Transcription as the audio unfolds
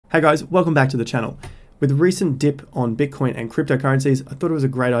Hey guys, welcome back to the channel. With the recent dip on Bitcoin and cryptocurrencies, I thought it was a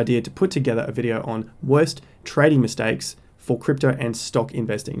great idea to put together a video on worst trading mistakes for crypto and stock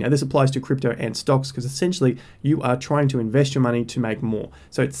investing. Now this applies to crypto and stocks because essentially you are trying to invest your money to make more.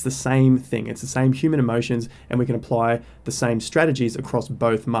 So it's the same thing, it's the same human emotions, and we can apply the same strategies across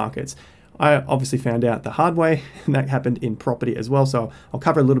both markets. I obviously found out the hard way, and that happened in property as well. So I'll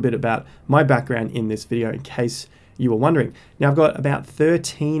cover a little bit about my background in this video in case you were wondering. Now I've got about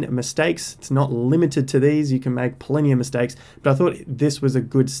 13 mistakes. It's not limited to these. You can make plenty of mistakes, but I thought this was a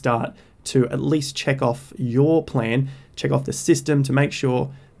good start to at least check off your plan, check off the system to make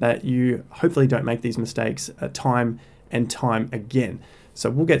sure that you hopefully don't make these mistakes time and time again. So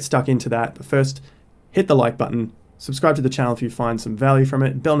we'll get stuck into that. But first, hit the like button, subscribe to the channel if you find some value from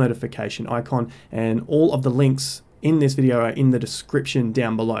it, bell notification icon, and all of the links in this video are in the description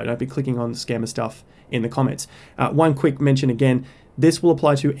down below. Don't be clicking on scammer stuff in the comments. One quick mention again, this will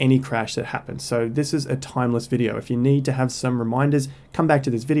apply to any crash that happens. So this is a timeless video. If you need to have some reminders, come back to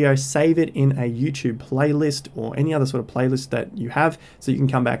this video, save it in a YouTube playlist or any other sort of playlist that you have so you can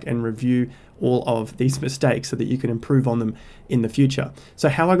come back and review all of these mistakes so that you can improve on them in the future. So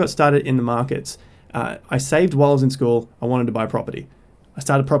how I got started in the markets, I saved while I was in school. I wanted to buy property. I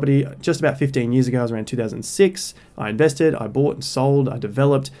started property just about 15 years ago. It was around 2006. I invested, I bought and sold, I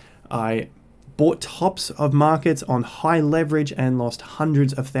developed, I bought tops of markets on high leverage and lost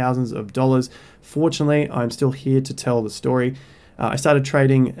hundreds of thousands of dollars. Fortunately, I'm still here to tell the story. I started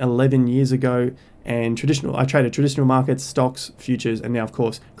trading 11 years ago, and I traded traditional markets, stocks, futures, and now of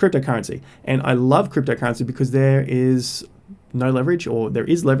course cryptocurrency. And I love cryptocurrency because there is no leverage, or there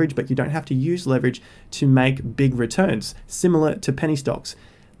is leverage, but you don't have to use leverage to make big returns, similar to penny stocks.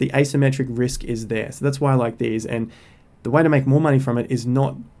 The asymmetric risk is there. So that's why I like these. And the way to make more money from it is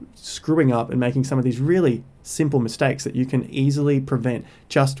not screwing up and making some of these really simple mistakes that you can easily prevent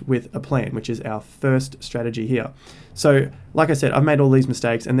just with a plan, which is our first strategy here. So like I said, I've made all these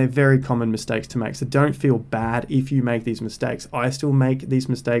mistakes and they're very common mistakes to make. So don't feel bad if you make these mistakes. I still make these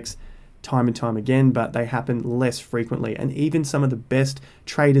mistakes time and time again, but they happen less frequently. And even some of the best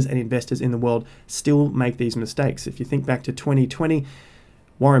traders and investors in the world still make these mistakes. If you think back to 2020,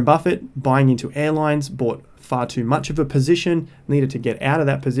 Warren Buffett buying into airlines, bought far too much of a position, needed to get out of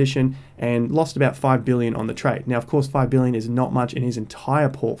that position, and lost about $5 billion on the trade. Now, of course, $5 billion is not much in his entire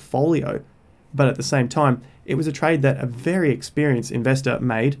portfolio, but at the same time, it was a trade that a very experienced investor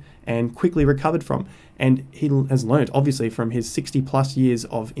made and quickly recovered from. And he has learned, obviously, from his 60 plus years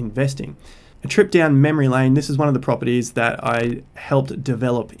of investing. A trip down memory lane, this is one of the properties that I helped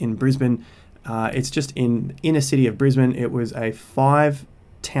develop in Brisbane. It's just in inner city of Brisbane. It was a 5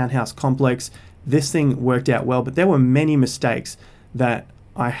 townhouse complex. This thing worked out well, but there were many mistakes that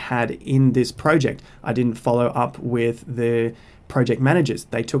I had in this project. I didn't follow up with the project managers.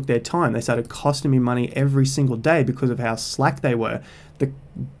 They took their time. They started costing me money every single day because of how slack they were. The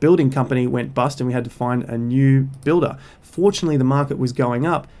building company went bust and we had to find a new builder. Fortunately, the market was going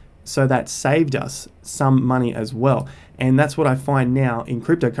up, so that saved us some money as well. And that's what I find now in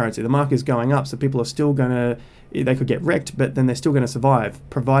cryptocurrency. The market is going up, so people are still gonna, they could get wrecked, but then they're still gonna survive,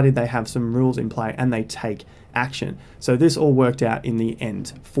 provided they have some rules in play and they take action. So this all worked out in the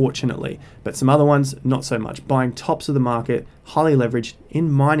end, fortunately. But some other ones, not so much. Buying tops of the market, highly leveraged,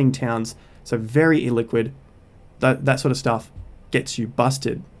 in mining towns, so very illiquid, that sort of stuff gets you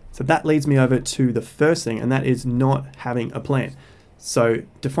busted. So that leads me over to the first thing, and that is not having a plan. So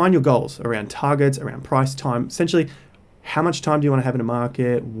define your goals around targets, around price, time. Essentially, how much time do you want to have in a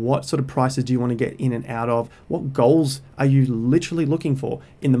market? What sort of prices do you want to get in and out of? What goals are you literally looking for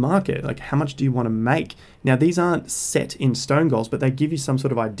in the market? Like, how much do you want to make? Now, these aren't set in stone goals, but they give you some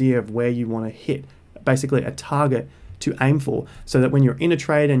sort of idea of where you want to hit, basically a target to aim for, so that when you're in a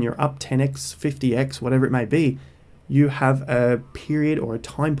trade and you're up 10x, 50x, whatever it may be, you have a period or a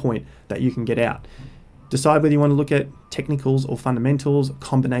time point that you can get out. Decide whether you want to look at technicals or fundamentals, a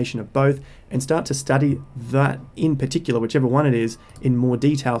combination of both, and start to study that in particular, whichever one it is, in more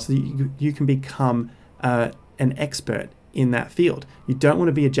detail so that you can become an expert in that field. You don't want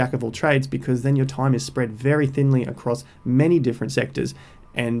to be a jack of all trades because then your time is spread very thinly across many different sectors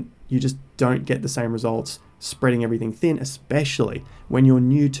and you just don't get the same results spreading everything thin, especially when you're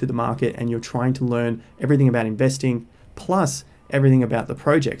new to the market and you're trying to learn everything about investing plus everything about the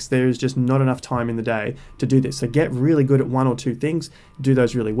projects. There's just not enough time in the day to do this. So get really good at one or two things, do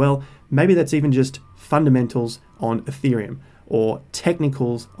those really well. Maybe that's even just fundamentals on Ethereum or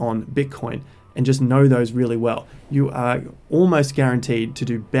technicals on Bitcoin, and just know those really well. You are almost guaranteed to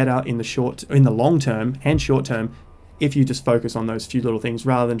do better in the long term and short term if you just focus on those few little things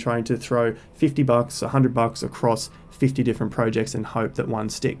rather than trying to throw $50, $100 across 50 different projects and hope that one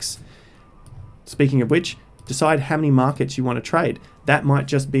sticks. Speaking of which, decide how many markets you want to trade. That might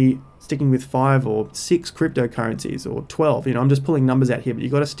just be sticking with 5 or 6 cryptocurrencies or 12. I'm just pulling numbers out here, but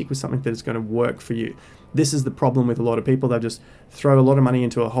you've got to stick with something that is going to work for you. This is the problem with a lot of people. They'll just throw a lot of money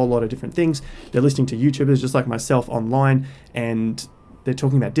into a whole lot of different things. They're listening to YouTubers just like myself online, and they're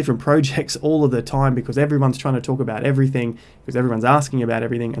talking about different projects all of the time because everyone's trying to talk about everything, because everyone's asking about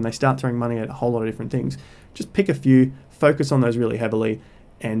everything, and they start throwing money at a whole lot of different things. Just pick a few, focus on those really heavily,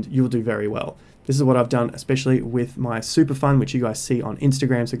 and you'll do very well. This is what I've done, especially with my super fund, which you guys see on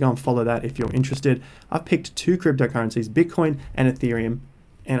Instagram. So go and follow that if you're interested. I've picked 2 cryptocurrencies, Bitcoin and Ethereum,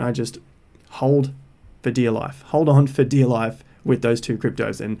 and I just hold for dear life. Hold on for dear life with those 2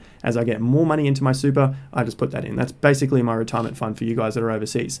 cryptos. And as I get more money into my super, I just put that in. That's basically my retirement fund for you guys that are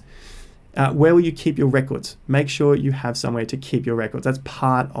overseas. Where will you keep your records? Make sure you have somewhere to keep your records. That's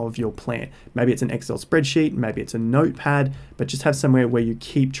part of your plan. Maybe it's an Excel spreadsheet, maybe it's a notepad, but just have somewhere where you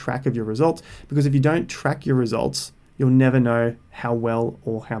keep track of your results, because if you don't track your results, you'll never know how well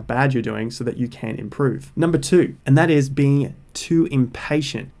or how bad you're doing so that you can improve. Number 2, and that is being too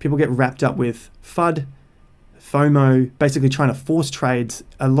impatient. People get wrapped up with FUD, FOMO, basically trying to force trades.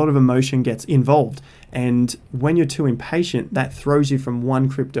 A lot of emotion gets involved. And when you're too impatient, that throws you from one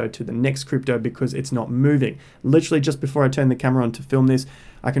crypto to the next crypto because it's not moving. Literally just before I turn the camera on to film this,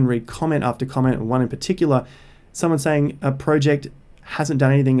 I can read comment after comment, and one in particular, someone saying a project hasn't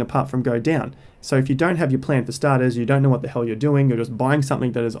done anything apart from go down. So if you don't have your plan for starters, you don't know what the hell you're doing, you're just buying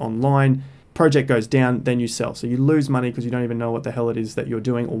something that is online, project goes down, then you sell. So you lose money because you don't even know what the hell it is that you're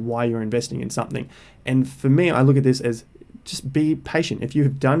doing or why you're investing in something. And for me, I look at this as just be patient. If you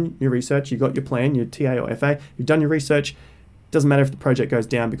have done your research, you got your plan, your TA or FA, you've done your research, doesn't matter if the project goes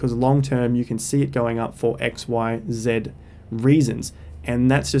down, because long term you can see it going up for X, Y, Z reasons.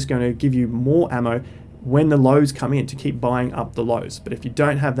 And that's just going to give you more ammo when the lows come in to keep buying up the lows. But if you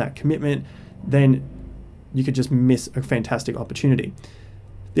don't have that commitment, then you could just miss a fantastic opportunity.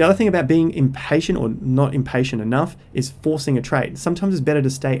 The other thing about being impatient or not impatient enough is forcing a trade. Sometimes it's better to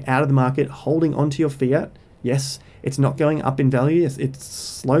stay out of the market, holding onto your fiat. Yes, it's not going up in value. It's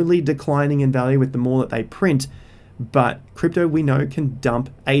slowly declining in value with the more that they print. But crypto, we know, can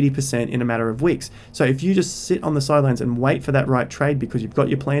dump 80% in a matter of weeks. So if you just sit on the sidelines and wait for that right trade because you've got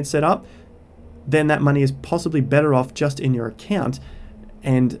your plan set up, then that money is possibly better off just in your account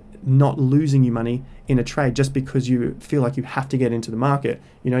and not losing you money in a trade just because you feel like you have to get into the market.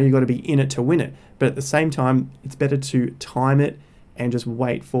 You've got to be in it to win it. But at the same time, it's better to time it and just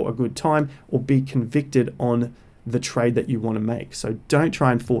wait for a good time, or be convicted on the trade that you want to make. So don't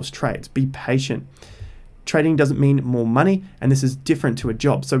try and force trades. Be patient. Trading doesn't mean more money, and this is different to a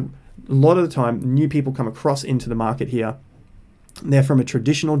job. So a lot of the time, new people come across into the market here. They're from a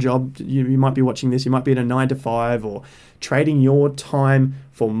traditional job. You might be watching this, you might be in a 9-to-5 or trading your time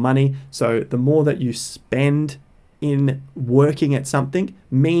for money. So the more that you spend in working at something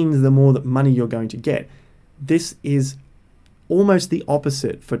means the more that money you're going to get. This is almost the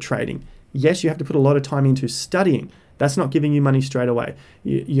opposite for trading. Yes, you have to put a lot of time into studying. That's not giving you money straight away.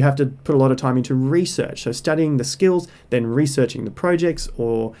 You have to put a lot of time into research. So studying the skills, then researching the projects,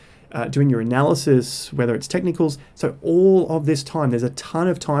 or doing your analysis, whether it's technicals. So all of this time, there's a ton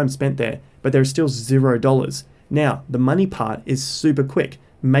of time spent there, but there's still $0. Now, the money part is super quick,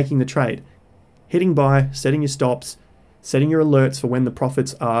 making the trade. Hitting buy, setting your stops, setting your alerts for when the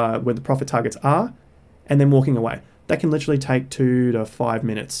profits are, where the profit targets are, and then walking away. That can literally take 2 to 5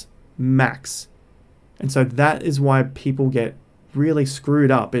 minutes, max. And so that is why people get really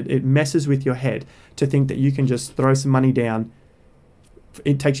screwed up. It messes with your head to think that you can just throw some money down.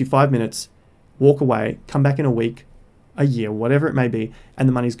 It takes you 5 minutes, walk away, come back in a week, a year, whatever it may be, and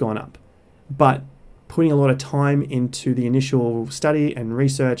the money's gone up. But putting a lot of time into the initial study and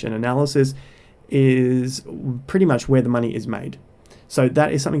research and analysis is pretty much where the money is made. So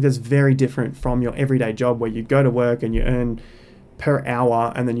that is something that's very different from your everyday job where you go to work and you earn per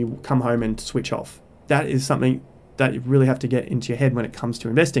hour and then you come home and switch off. That is something that you really have to get into your head when it comes to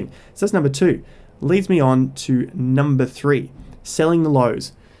investing. So that's number 2. Leads me on to number 3, selling the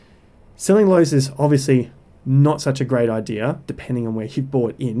lows. Selling lows is obviously not such a great idea depending on where you've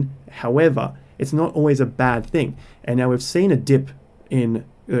bought in. However, it's not always a bad thing. And now we've seen a dip in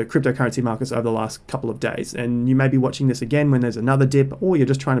cryptocurrency markets over the last couple of days, and you may be watching this again when there's another dip, or you're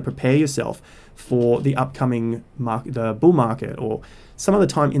just trying to prepare yourself for the upcoming market, the bull market, or some other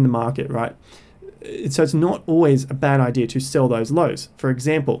time in the market, right? So it's not always a bad idea to sell those lows. For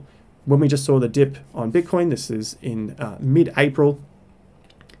example, when we just saw the dip on Bitcoin, this is in mid-April,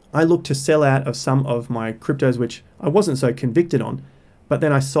 I looked to sell out of some of my cryptos which I wasn't so convicted on, but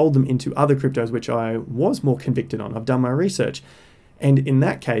then I sold them into other cryptos which I was more convicted on. I've done my research. And in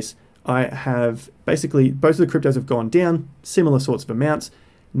that case, I have basically, both of the cryptos have gone down, similar sorts of amounts.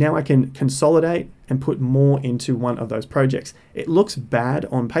 Now I can consolidate and put more into one of those projects. It looks bad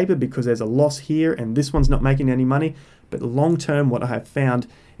on paper because there's a loss here and this one's not making any money. But long term, what I have found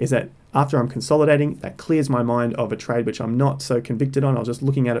is that after I'm consolidating, that clears my mind of a trade which I'm not so convicted on. I was just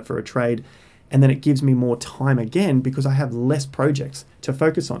looking at it for a trade. And then it gives me more time again because I have less projects to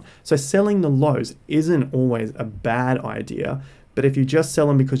focus on. So selling the lows isn't always a bad idea, but if you just sell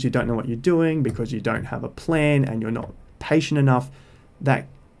them because you don't know what you're doing, because you don't have a plan and you're not patient enough, that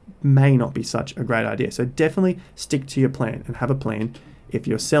may not be such a great idea. So definitely stick to your plan and have a plan if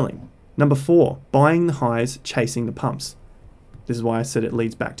you're selling. Number 4, buying the highs, chasing the pumps. This is why I said it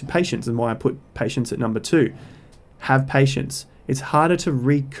leads back to patience and why I put patience at number 2. Have patience. It's harder to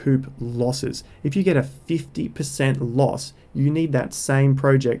recoup losses. If you get a 50% loss, you need that same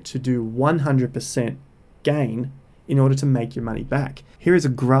project to do 100% gain in order to make your money back. Here is a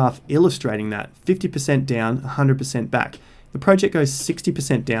graph illustrating that. 50% down, 100% back. The project goes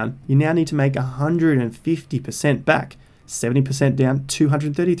 60% down, you now need to make 150% back. 70% down,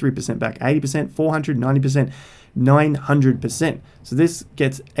 233% back. 80%, 490%, 900%. So this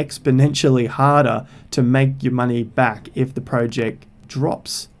gets exponentially harder to make your money back if the project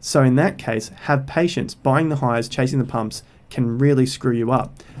drops. So in that case, have patience. Buying the highs, chasing the pumps can really screw you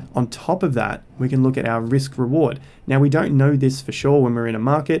up. On top of that, we can look at our risk reward. Now we don't know this for sure when we're in a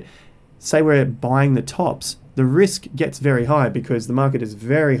market. Say we're buying the tops, the risk gets very high because the market is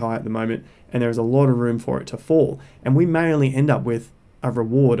very high at the moment and there's a lot of room for it to fall. And we may only end up with a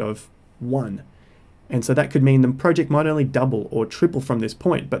reward of 1. And so that could mean the project might only double or triple from this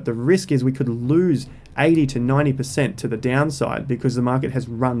point, but the risk is we could lose 80 to 90% to the downside because the market has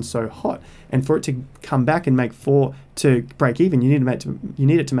run so hot. And for it to come back and make to break even, you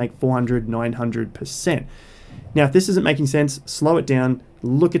need it to make 400, 900%. Now, if this isn't making sense, slow it down,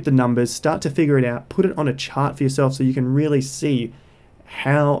 look at the numbers, start to figure it out, put it on a chart for yourself so you can really see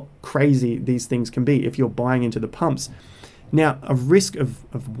how crazy these things can be if you're buying into the pumps. Now, a risk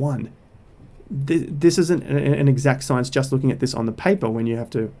of 1. This isn't an exact science just looking at this on the paper when you have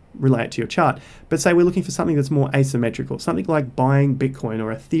to relate it to your chart. But say we're looking for something that's more asymmetrical, something like buying Bitcoin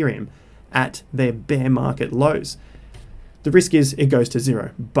or Ethereum at their bear market lows. The risk is it goes to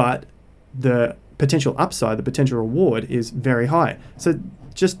 0, but the potential upside, the potential reward is very high. So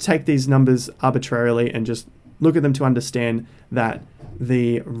just take these numbers arbitrarily and just look at them to understand that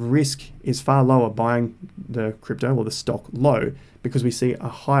the risk is far lower buying the crypto or the stock low because we see a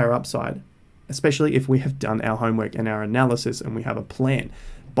higher upside, especially if we have done our homework and our analysis and we have a plan.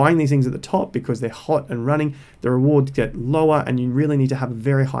 Buying these things at the top because they're hot and running, the rewards get lower and you really need to have a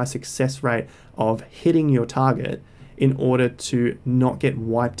very high success rate of hitting your target in order to not get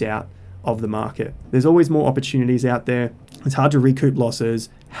wiped out of the market. There's always more opportunities out there. It's hard to recoup losses,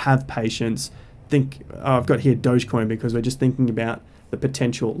 have patience. I've got here Dogecoin because we're just thinking about the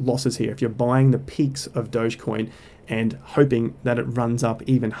potential losses here. If you're buying the peaks of Dogecoin and hoping that it runs up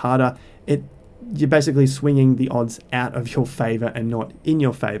even harder, you're basically swinging the odds out of your favor and not in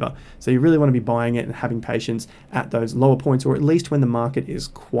your favor. So you really want to be buying it and having patience at those lower points, or at least when the market is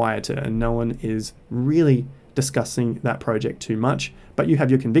quieter and no one is really discussing that project too much, but you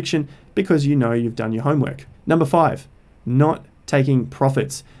have your conviction because you know you've done your homework. Number 5, not taking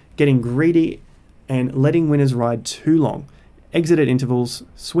profits, getting greedy and letting winners ride too long. Exit at intervals,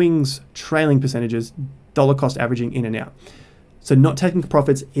 swings, trailing percentages, dollar cost averaging in and out. So not taking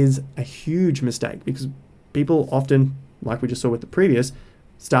profits is a huge mistake because people often, like we just saw with the previous,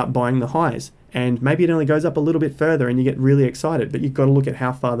 start buying the highs and maybe it only goes up a little bit further and you get really excited, but you've got to look at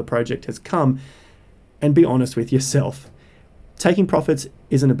how far the project has come and be honest with yourself. Taking profits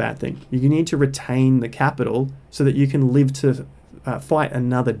isn't a bad thing. You need to retain the capital so that you can live to fight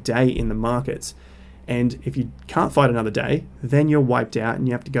another day in the markets. And if you can't fight another day, then you're wiped out and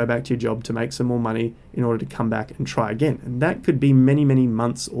you have to go back to your job to make some more money in order to come back and try again. And that could be many, many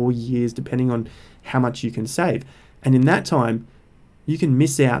months or years, depending on how much you can save. And in that time, you can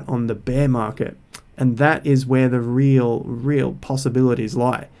miss out on the bear market. And that is where the real possibilities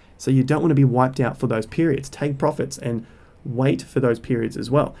lie. So you don't want to be wiped out for those periods. Take profits and wait for those periods as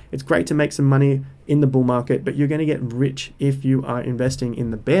well. It's great to make some money in the bull market, but you're going to get rich if you are investing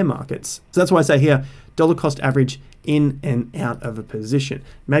in the bear markets. So that's why I say here, dollar cost average in and out of a position.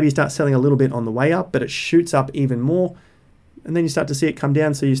 Maybe you start selling a little bit on the way up, but it shoots up even more. And then you start to see it come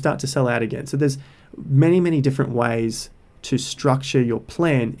down, so you start to sell out again. So there's many different ways to structure your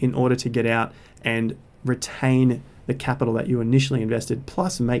plan in order to get out and retain the capital that you initially invested,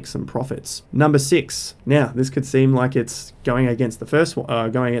 plus make some profits. Number 6. Now, this could seem like it's going against the first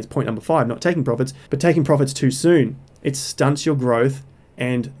one, going against point number 5, not taking profits, but taking profits too soon. It stunts your growth,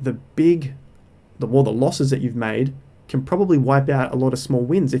 and the losses that you've made can probably wipe out a lot of small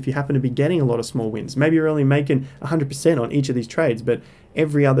wins if you happen to be getting a lot of small wins. Maybe you're only making 100% on each of these trades, but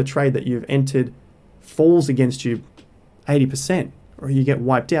every other trade that you've entered falls against you 80%, or you get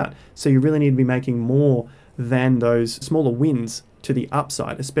wiped out. So you really need to be making more than those smaller wins to the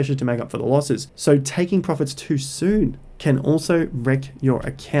upside, especially to make up for the losses. So taking profits too soon can also wreck your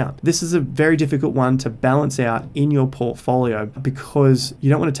account. This is a very difficult one to balance out in your portfolio because you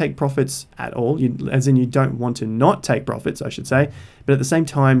don't want to take profits at all, as in you don't want to not take profits, I should say, but at the same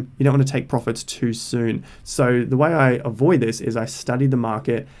time, you don't want to take profits too soon. So the way I avoid this is I study the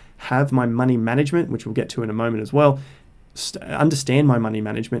market, have my money management, which we'll get to in a moment as well, understand my money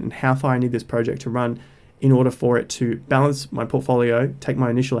management and how far I need this project to run in order for it to balance my portfolio, take my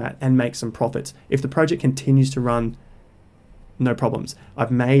initial out, and make some profits. If the project continues to run, no problems. I've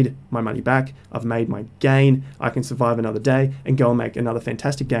made my money back, I've made my gain, I can survive another day and go and make another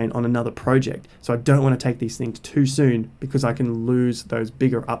fantastic gain on another project. So I don't want to take these things too soon because I can lose those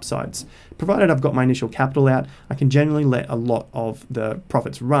bigger upsides. Provided I've got my initial capital out, I can generally let a lot of the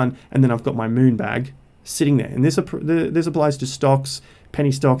profits run, and then I've got my moon bag sitting there. And this applies to stocks,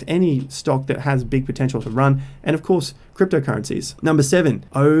 penny stocks, any stock that has big potential to run, and of course, cryptocurrencies. Number 7,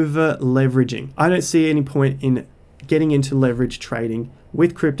 over leveraging. I don't see any point in getting into leverage trading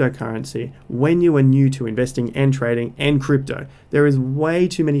with cryptocurrency when you are new to investing and trading and crypto. There is way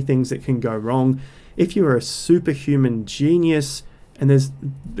too many things that can go wrong. If you are a superhuman genius, and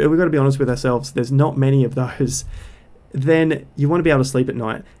we've got to be honest with ourselves, there's not many of those, then you want to be able to sleep at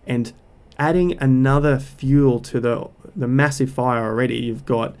night. And adding another fuel to the massive fire already, you've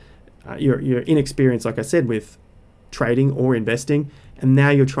got your inexperience, like I said, with trading or investing, and now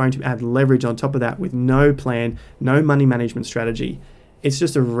you're trying to add leverage on top of that with no plan, no money management strategy. It's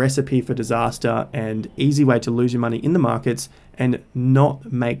just a recipe for disaster and easy way to lose your money in the markets and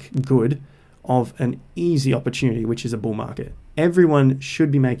not make good of an easy opportunity, which is a bull market. Everyone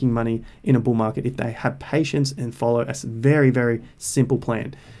should be making money in a bull market if they have patience and follow a very, very simple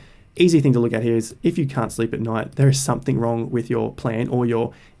plan. Easy thing to look at here is if you can't sleep at night, there is something wrong with your plan or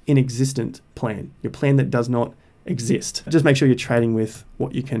your inexistent plan, your plan that does not exist. Just make sure you're trading with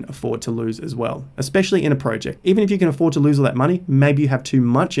what you can afford to lose as well, especially in a project. Even if you can afford to lose all that money, maybe you have too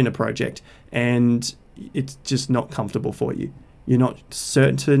much in a project and it's just not comfortable for you. You're not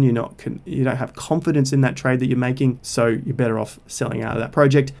certain, you don't have confidence in that trade that you're making, so you're better off selling out of that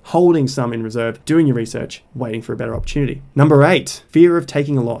project, holding some in reserve, doing your research, waiting for a better opportunity. Number 8, fear of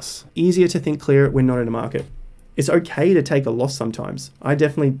taking a loss. Easier to think clear when not in a market. It's okay to take a loss sometimes. I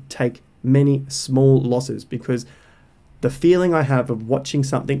definitely take many small losses because the feeling I have of watching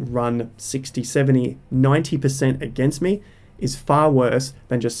something run 60, 70, 90% against me is far worse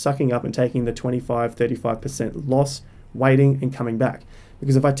than just sucking up and taking the 25, 35% loss, waiting and coming back.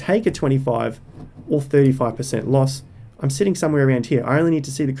 Because if I take a 25 or 35% loss, I'm sitting somewhere around here. I only need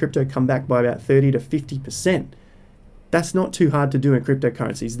to see the crypto come back by about 30 to 50%. That's not too hard to do in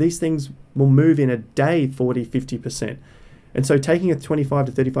cryptocurrencies. These things will move in a day 40, 50%. And so taking a 25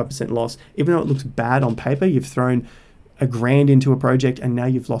 to 35% loss, even though it looks bad on paper, you've thrown $1,000 into a project and now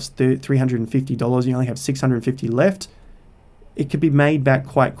you've lost $350, you only have $650 left, it could be made back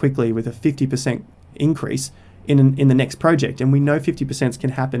quite quickly with a 50% increase in the next project. And we know 50%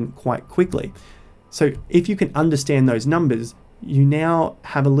 can happen quite quickly. So if you can understand those numbers, you now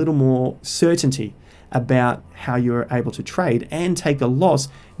have a little more certainty about how you're able to trade and take a loss,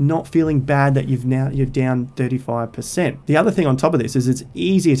 not feeling bad that you're down 35%. The other thing on top of this is it's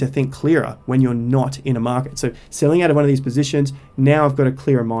easier to think clearer when you're not in a market. So selling out of one of these positions, now I've got a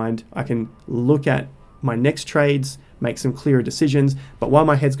clearer mind. I can look at my next trades, make some clearer decisions. But while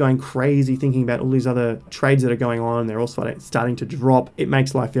my head's going crazy thinking about all these other trades that are going on, they're all starting to drop, it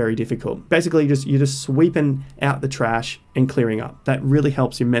makes life very difficult. Basically, you're just sweeping out the trash and clearing up. That really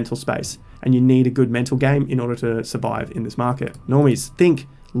helps your mental space. And you need a good mental game in order to survive in this market. Normies think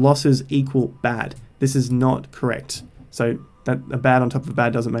losses equal bad. This is not correct. So that a bad on top of a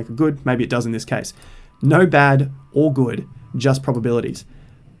bad doesn't make a good. Maybe it does in this case. No bad or good, just probabilities.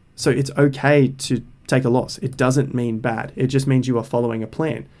 So it's okay to take a loss. It doesn't mean bad. It just means you are following a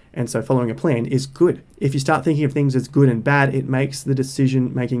plan. And so following a plan is good. If you start thinking of things as good and bad, it makes the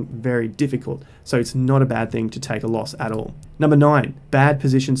decision making very difficult. So it's not a bad thing to take a loss at all. Number 9, bad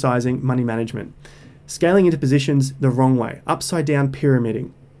position sizing, money management. Scaling into positions the wrong way. Upside down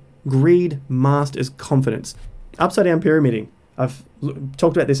pyramiding. Greed masked as confidence. Upside down pyramiding. I've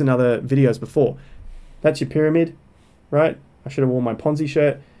talked about this in other videos before. That's your pyramid. right? I should have worn my Ponzi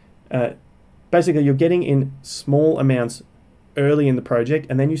shirt. Basically, you're getting in small amounts early in the project,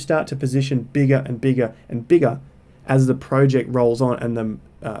 and then you start to position bigger and bigger and bigger as the project rolls on and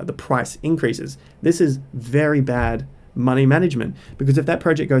the price increases. This is very bad money management, because if that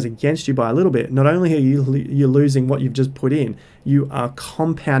project goes against you by a little bit, not only are you're losing what you've just put in, you are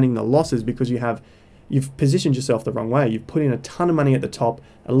compounding the losses because you've positioned yourself the wrong way. You've put in a ton of money at the top,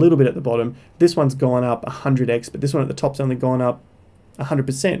 a little bit at the bottom. This one's gone up 100x, but this one at the top's only gone up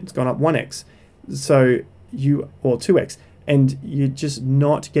 100%. It's gone up 1x, or 2x, and you're just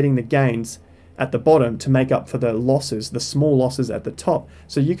not getting the gains at the bottom to make up for the losses, the small losses at the top.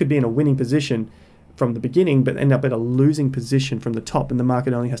 So you could be in a winning position from the beginning, but end up at a losing position from the top, and the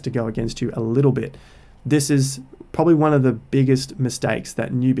market only has to go against you a little bit. This is probably one of the biggest mistakes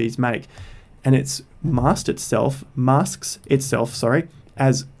that newbies make, and it's masks itself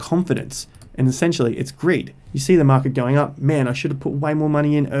as confidence, and essentially it's greed. You see the market going up, man, I should have put way more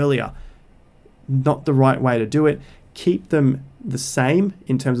money in earlier. Not the right way to do it. Keep them the same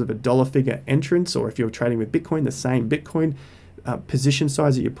in terms of a dollar figure entrance, or if you're trading with Bitcoin, the same Bitcoin position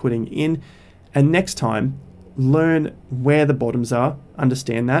size that you're putting in. And next time, learn where the bottoms are,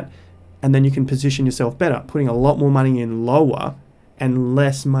 understand that, and then you can position yourself better, putting a lot more money in lower and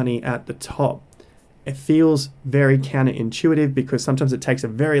less money at the top. It feels very counterintuitive because sometimes it takes a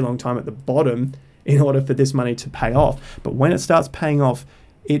very long time at the bottom in order for this money to pay off. But when it starts paying off,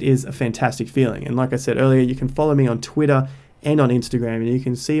 it is a fantastic feeling. And like I said earlier, you can follow me on Twitter and on Instagram, and you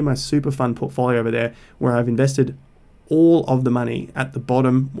can see my super fun portfolio over there where I've invested all of the money at the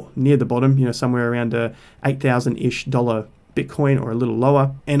bottom, near the bottom, somewhere around $8,000-ish Bitcoin or a little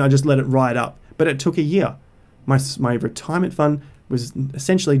lower, and I just let it ride up. But it took a year. My retirement fund was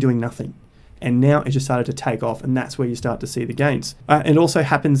essentially doing nothing, and now it just started to take off, and that's where you start to see the gains. It also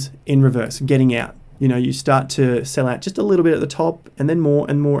happens in reverse, getting out. You start to sell out just a little bit at the top, and then more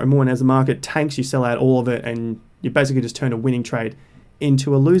and more and more, and as the market tanks, you sell out all of it, and you basically just turn a winning trade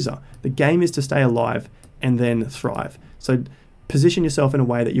into a loser. The game is to stay alive and then thrive. So position yourself in a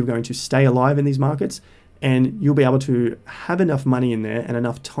way that you're going to stay alive in these markets, and you'll be able to have enough money in there and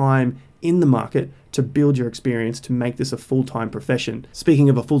enough time in the market to build your experience to make this a full-time profession. Speaking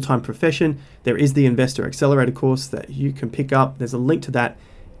of a full-time profession, there is the Investor Accelerator course that you can pick up. There's a link to that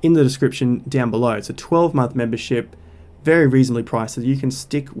in the description down below. It's a 12-month membership, very reasonably priced, so you can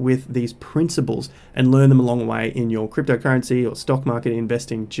stick with these principles and learn them along the way in your cryptocurrency or stock market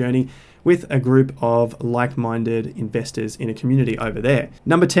investing journey with a group of like-minded investors in a community over there.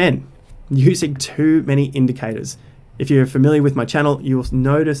 Number 10, using too many indicators. If you're familiar with my channel, you'll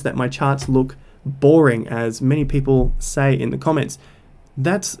notice that my charts look boring, as many people say in the comments.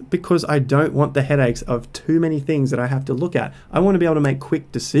 That's because I don't want the headaches of too many things that I have to look at. I want to be able to make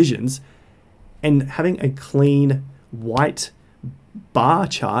quick decisions, and having a clean white bar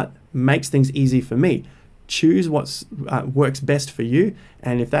chart makes things easy for me. Choose what works best for you,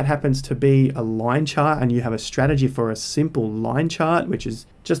 and if that happens to be a line chart and you have a strategy for a simple line chart, which is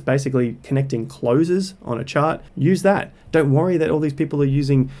just basically connecting closes on a chart, use that. Don't worry that all these people are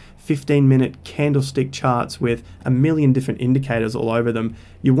using 15-minute candlestick charts with a million different indicators all over them.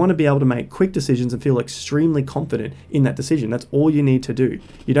 You want to be able to make quick decisions and feel extremely confident in that decision. That's all you need to do.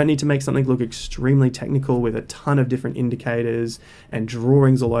 You don't need to make something look extremely technical with a ton of different indicators and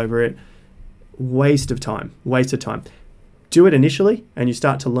drawings all over it. Waste of time. Do it initially, and you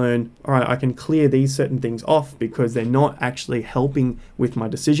start to learn, all right, I can clear these certain things off because they're not actually helping with my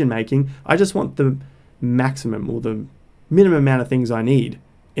decision making. I just want the maximum or the minimum amount of things I need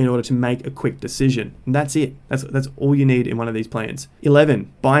in order to make a quick decision. And that's it. That's all you need in one of these plans.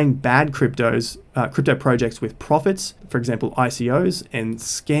 11, buying bad crypto projects with profits, for example, ICOs, and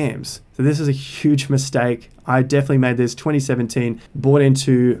scams. So this is a huge mistake. I definitely made this 2017, bought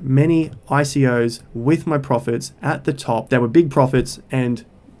into many ICOs with my profits at the top. They were big profits, and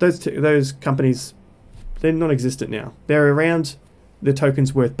those companies, they're non-existent now. They're around, the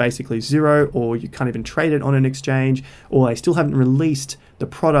token's worth basically zero, or you can't even trade it on an exchange, or they still haven't released the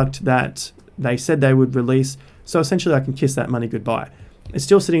product that they said they would release. So essentially I can kiss that money goodbye. It's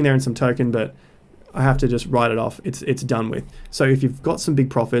still sitting there in some token, but I have to just write it off. It's done with. So if you've got some big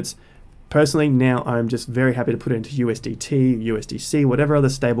profits, personally now I'm just very happy to put it into USDT, USDC, whatever other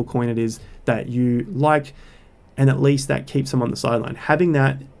stable coin it is that you like, and at least that keeps them on the sideline. Having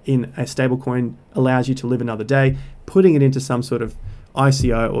that in a stable coin allows you to live another day. Putting it into some sort of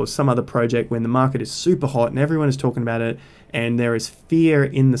ICO or some other project when the market is super hot and everyone is talking about it and there is fear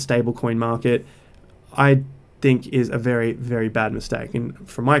in the stablecoin market, I think is a very, very bad mistake. And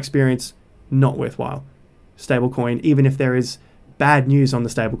from my experience, not worthwhile. Stablecoin, even if there is bad news on the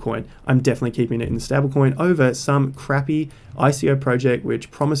stablecoin, I'm definitely keeping it in the stablecoin over some crappy ICO project which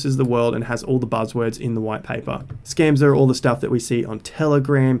promises the world and has all the buzzwords in the white paper. Scams are all the stuff that we see on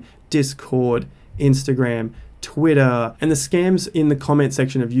Telegram, Discord, Instagram, Twitter, and the scams in the comment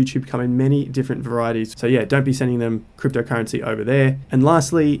section of YouTube come in many different varieties. So yeah, don't be sending them cryptocurrency over there. And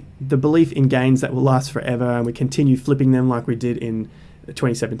lastly, the belief in gains that will last forever and we continue flipping them like we did in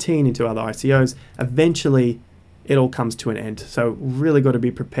 2017 into other ICOs, eventually it all comes to an end. So really got to be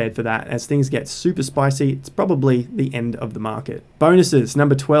prepared for that. As things get super spicy, it's probably the end of the market. Bonuses,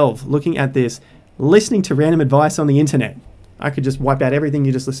 number 12, looking at this, listening to random advice on the internet. I could just wipe out everything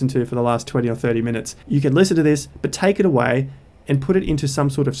you just listened to for the last 20 or 30 minutes. You can listen to this, but take it away and put it into some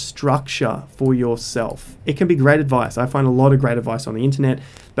sort of structure for yourself. It can be great advice. I find a lot of great advice on the internet,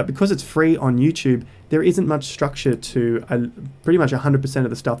 but because it's free on YouTube, there isn't much structure to pretty much 100% of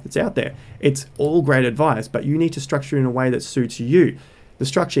the stuff that's out there. It's all great advice, but you need to structure it in a way that suits you. The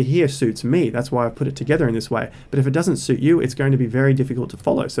structure here suits me. That's why I put it together in this way. But if it doesn't suit you, it's going to be very difficult to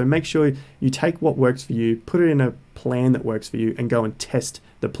follow. So make sure you take what works for you, put it in a plan that works for you, and go and test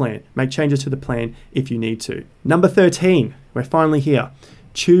the plan. Make changes to the plan if you need to. Number 13, we're finally here.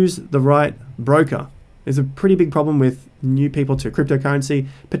 Choose the right broker. There's a pretty big problem with new people to cryptocurrency,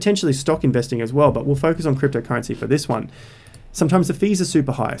 potentially stock investing as well, but we'll focus on cryptocurrency for this one. Sometimes the fees are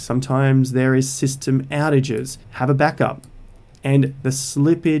super high. Sometimes there is system outages. Have a backup. And the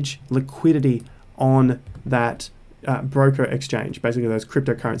slippage liquidity on that broker exchange, basically those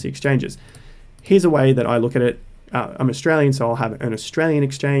cryptocurrency exchanges. Here's a way that I look at it. I'm Australian, so I'll have an Australian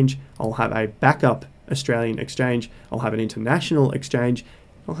exchange. I'll have a backup Australian exchange. I'll have an international exchange.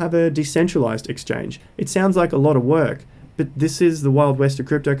 I'll have a decentralized exchange. It sounds like a lot of work, but this is the Wild West of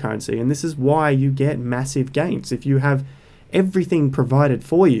cryptocurrency, and this is why you get massive gains. If you have everything provided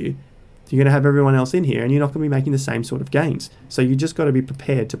for you, you're going to have everyone else in here and you're not going to be making the same sort of gains. So you just got to be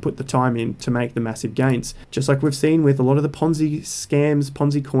prepared to put the time in to make the massive gains. Just like we've seen with a lot of the Ponzi scams,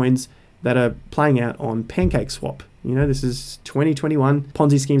 Ponzi coins that are playing out on PancakeSwap. You know, this is 2021.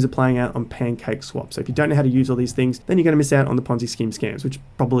 Ponzi schemes are playing out on PancakeSwap. So if you don't know how to use all these things, then you're going to miss out on the Ponzi scheme scams, which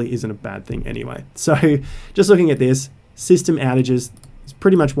probably isn't a bad thing anyway. So just looking at this, system outages is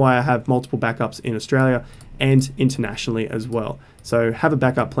pretty much why I have multiple backups in Australia and internationally as well. So have a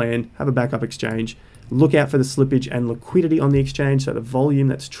backup plan, have a backup exchange, look out for the slippage and liquidity on the exchange, so the volume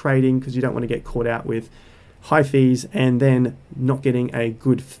that's trading, because you don't want to get caught out with high fees and then not getting a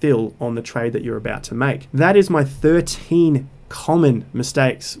good fill on the trade that you're about to make. That is my 13 common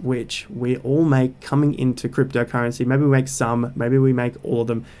mistakes which we all make coming into cryptocurrency. Maybe we make some, maybe we make all of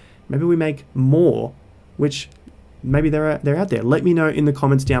them, maybe we make more, which maybe they're out there. Let me know in the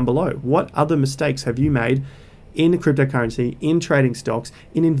comments down below. What other mistakes have you made in cryptocurrency, in trading stocks,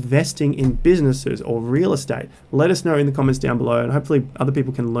 in investing in businesses or real estate? Let us know in the comments down below, and hopefully other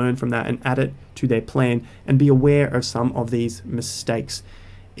people can learn from that and add it to their plan and be aware of some of these mistakes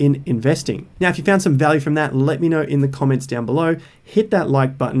in investing. Now, if you found some value from that, let me know in the comments down below. Hit that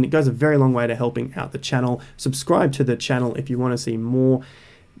like button. It goes a very long way to helping out the channel. Subscribe to the channel if you want to see more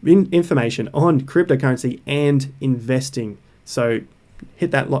information on cryptocurrency and investing. So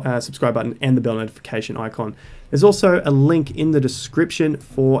hit that subscribe button and the bell notification icon. There's also a link in the description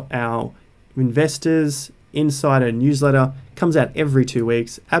for our Investors Insider newsletter. Comes out every 2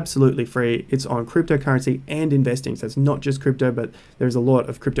 weeks, absolutely free. It's on cryptocurrency and investing. So it's not just crypto, but there's a lot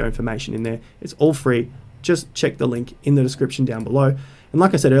of crypto information in there. It's all free. Just check the link in the description down below. And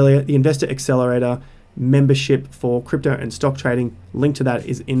like I said earlier, the Investor Accelerator membership for crypto and stock trading, link to that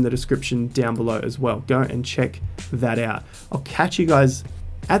is in the description down below as well. Go and check that out. I'll catch you guys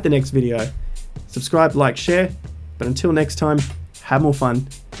at the next video. Subscribe, like, share, but until next time, have more fun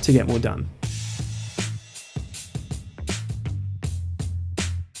to get more done.